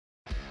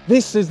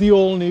This is the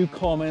all-new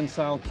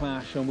Commencal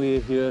Clash, and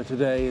we're here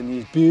today in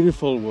these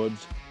beautiful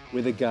woods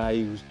with a guy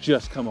who's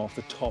just come off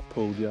the top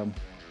podium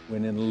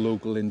winning a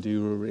local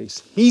enduro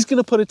race. He's going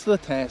to put it to the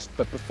test,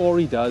 but before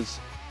he does,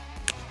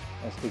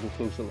 let's take a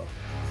closer look.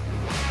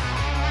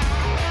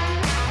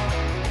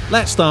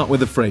 Let's start with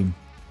the frame.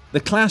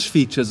 The Clash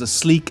features a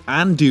sleek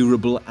and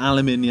durable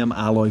aluminium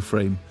alloy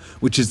frame,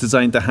 which is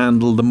designed to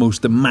handle the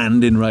most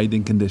demanding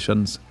riding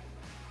conditions.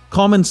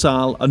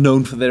 Commencal are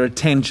known for their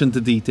attention to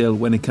detail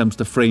when it comes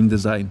to frame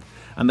design,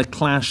 and the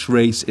Clash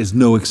Race is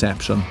no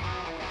exception.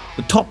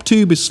 The top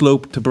tube is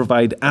sloped to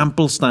provide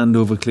ample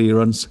standover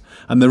clearance,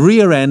 and the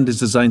rear end is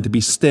designed to be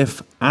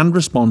stiff and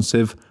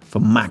responsive for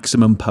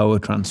maximum power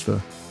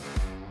transfer.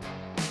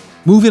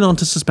 Moving on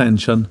to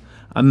suspension,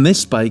 and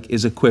this bike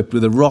is equipped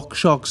with a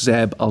RockShox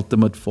Zeb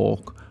Ultimate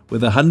fork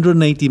with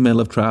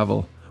 180mm of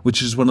travel,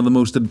 which is one of the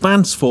most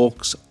advanced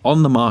forks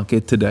on the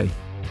market today.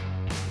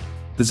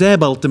 The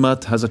Zeb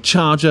Ultimate has a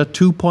Charger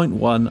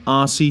 2.1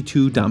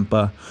 RC2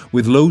 damper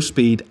with low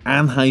speed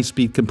and high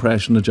speed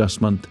compression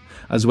adjustment,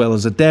 as well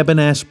as a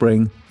debonair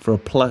spring for a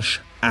plush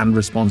and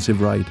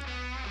responsive ride.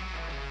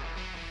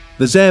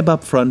 The Zeb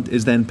up front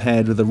is then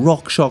paired with a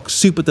RockShox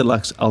Super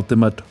Deluxe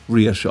Ultimate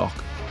rear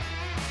shock.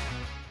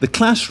 The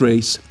Clash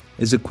Race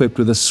is equipped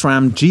with a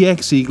SRAM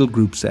GX Eagle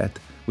group set,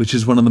 which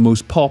is one of the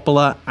most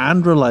popular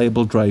and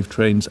reliable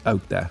drivetrains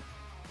out there.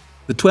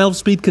 The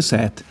 12-speed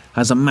cassette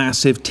has a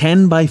massive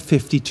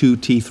 10x52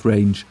 teeth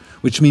range,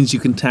 which means you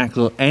can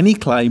tackle any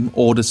climb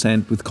or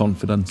descent with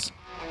confidence.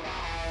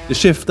 The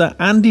shifter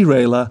and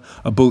derailleur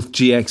are both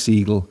GX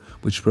Eagle,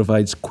 which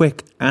provides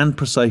quick and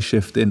precise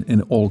shifting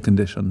in all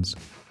conditions.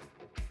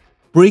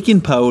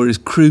 Braking power is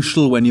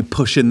crucial when you're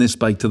pushing this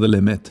bike to the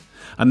limit,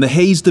 and the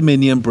Hayes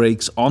Dominion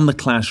brakes on the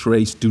Clash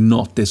Race do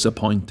not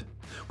disappoint.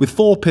 With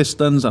 4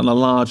 pistons and a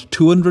large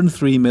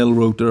 203mm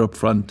rotor up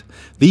front,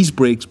 these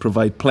brakes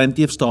provide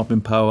plenty of stopping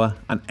power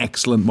and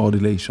excellent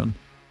modulation.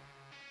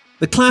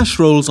 The Clash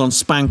rolls on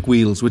Spank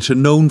wheels, which are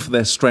known for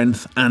their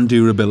strength and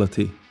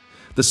durability.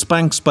 The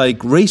Spank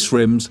Spike race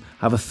rims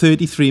have a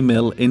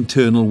 33mm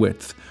internal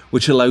width,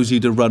 which allows you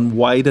to run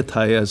wider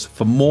tyres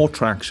for more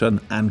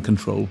traction and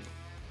control.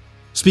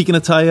 Speaking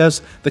of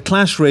tyres, the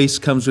Clash Race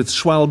comes with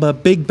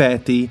Schwalbe Big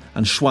Betty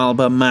and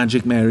Schwalbe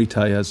Magic Mary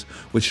tyres,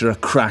 which are a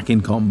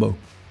cracking combo.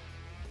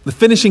 The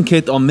finishing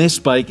kit on this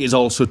bike is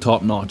also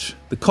top notch.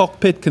 The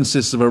cockpit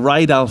consists of a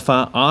Ride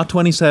Alpha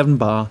R27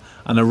 bar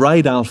and a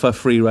Ride Alpha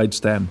freeride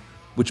stem,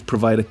 which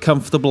provide a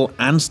comfortable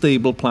and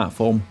stable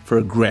platform for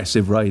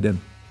aggressive riding.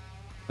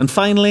 And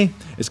finally,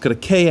 it's got a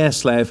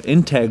KS Lev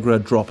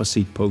Integra dropper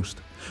seat post,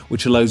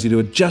 which allows you to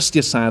adjust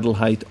your saddle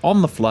height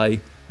on the fly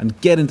and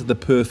get into the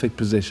perfect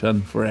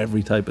position for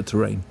every type of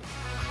terrain.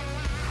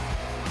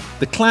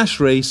 The Clash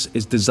Race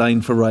is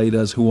designed for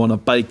riders who want a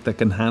bike that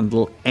can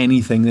handle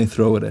anything they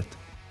throw at it.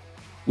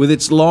 With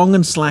its long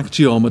and slack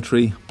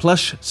geometry,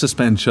 plush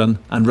suspension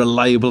and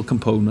reliable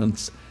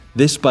components,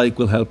 this bike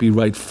will help you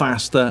ride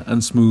faster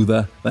and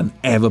smoother than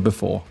ever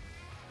before.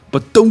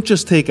 But don't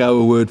just take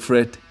our word for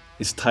it,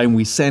 it's time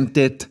we sent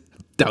it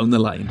down the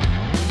line.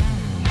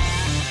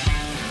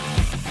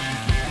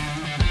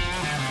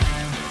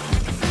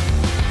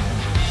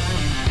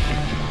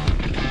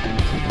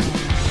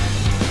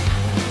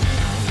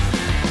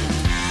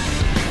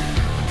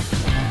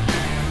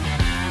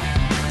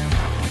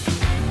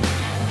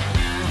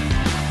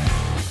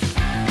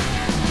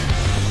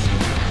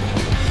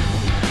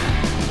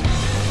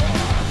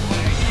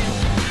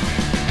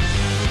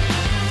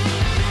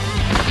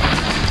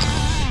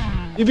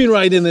 You've been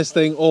riding this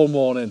thing all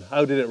morning.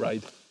 How did it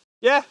ride?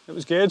 Yeah, it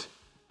was good.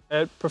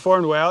 It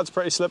performed well. It's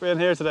pretty slippy in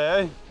here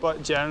today,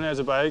 but generally as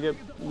a bike it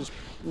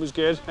was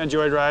good. I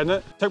enjoyed riding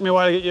it. Took me a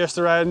while to get used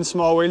to riding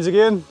small wheels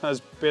again.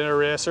 As being a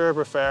racer, I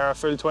prefer a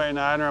full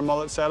 29 or a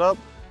mullet setup,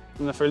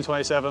 and the full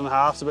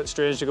 27.5 is a bit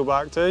strange to go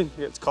back to. It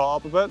gets caught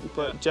up a bit,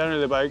 but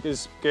generally the bike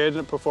is good and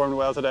it performed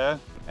well today.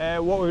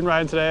 What we've been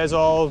riding today is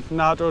all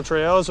natural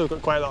trails. We've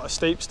got quite a lot of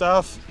steep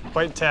stuff,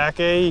 quite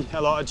techy,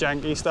 a lot of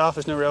janky stuff.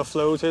 There's no real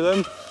flow to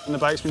them. And the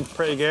bike's been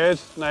pretty good.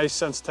 Nice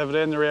sensitivity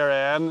in the rear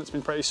end. It's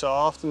been pretty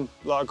soft and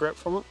a lot of grip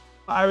from it.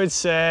 I would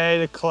say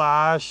the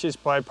Clash is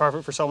probably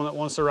perfect for someone that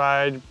wants to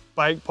ride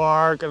bike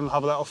park and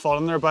have a little fun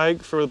on their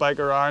bike, throw the bike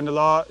around a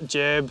lot,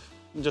 jib,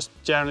 and just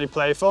generally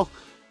playful.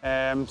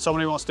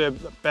 Someone who wants to do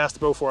the best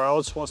of both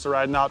worlds, wants to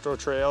ride natural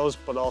trails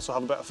but also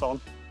have a bit of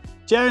fun.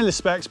 Generally the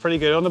spec's pretty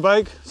good on the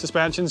bike.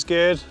 Suspension's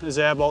good, the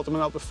Zeb Ultimate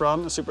up the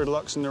front, the Super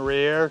Deluxe in the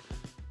rear.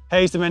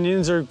 Hayes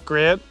Dominions are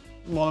great,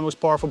 one of the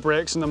most powerful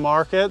brakes in the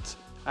market.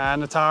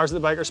 And the tyres that the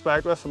bike are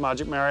spec'd with, the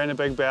Magic Mary and the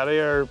Big Betty,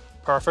 are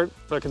perfect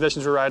for the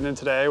conditions we're riding in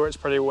today, where it's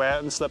pretty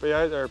wet and slippy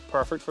out. They're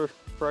perfect for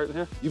out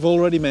here. You've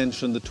already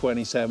mentioned the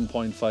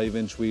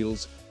 27.5-inch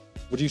wheels.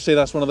 Would you say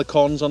that's one of the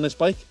cons on this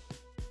bike?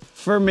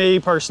 For me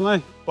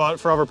personally, but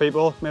for other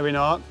people, maybe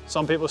not.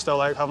 Some people still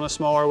like having a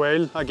smaller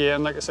wheel.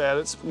 Again, like I said,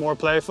 it's more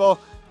playful.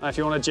 And if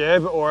you want a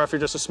jib, or if you're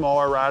just a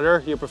smaller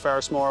rider, you prefer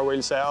a smaller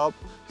wheel setup.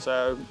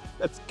 So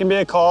it can be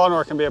a con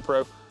or it can be a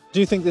pro.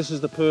 Do you think this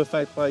is the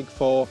perfect bike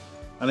for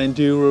an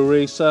enduro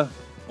racer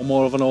or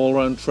more of an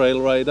all-round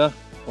trail rider,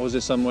 or is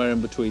it somewhere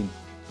in between?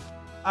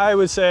 I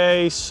would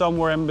say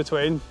somewhere in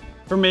between.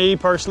 For me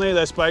personally,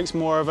 this bike's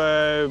more of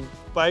a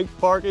bike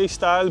parky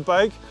style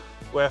bike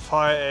with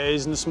how it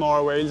is and the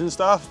smaller wheels and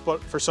stuff,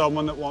 but for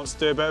someone that wants to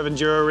do a bit of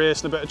enduro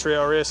racing, a bit of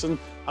trail racing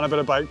and a bit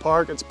of bike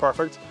park, it's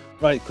perfect.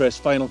 Right, Chris,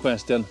 final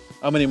question.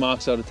 How many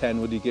marks out of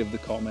 10 would you give the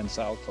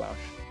Commencal Clash?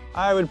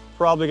 I would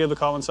probably give the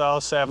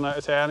Commencal 7 out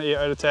of 10, 8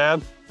 out of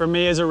 10. For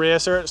me as a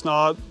racer, it's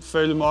not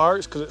full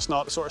marks because it's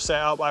not the sort of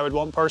setup I would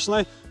want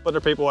personally, but there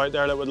are people out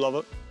there that would love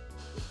it.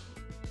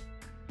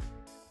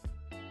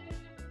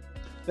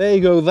 There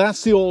you go,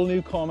 that's the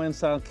all-new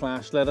Commencal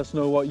Clash. Let us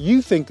know what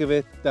you think of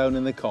it down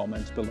in the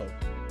comments below.